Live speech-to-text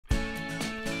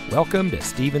Welcome to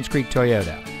Stevens Creek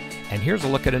Toyota, and here's a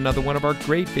look at another one of our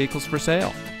great vehicles for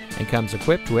sale, and comes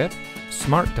equipped with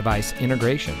smart device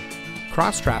integration,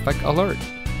 cross traffic alert,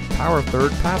 power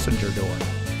third passenger door,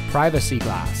 privacy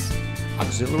glass,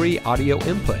 auxiliary audio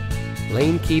input,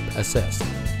 lane keep assist,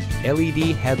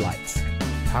 LED headlights,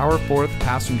 power fourth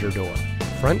passenger door,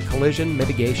 front collision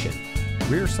mitigation,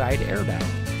 rear side airbag,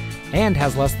 and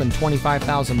has less than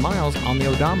 25,000 miles on the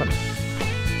odometer.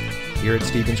 Here at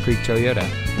Stevens Creek Toyota,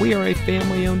 we are a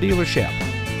family-owned dealership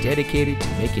dedicated to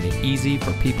making it easy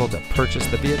for people to purchase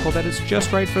the vehicle that is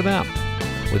just right for them.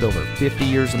 With over 50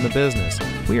 years in the business,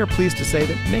 we are pleased to say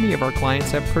that many of our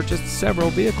clients have purchased several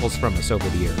vehicles from us over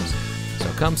the years. So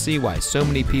come see why so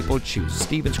many people choose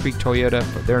Stevens Creek Toyota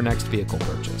for their next vehicle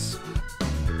purchase.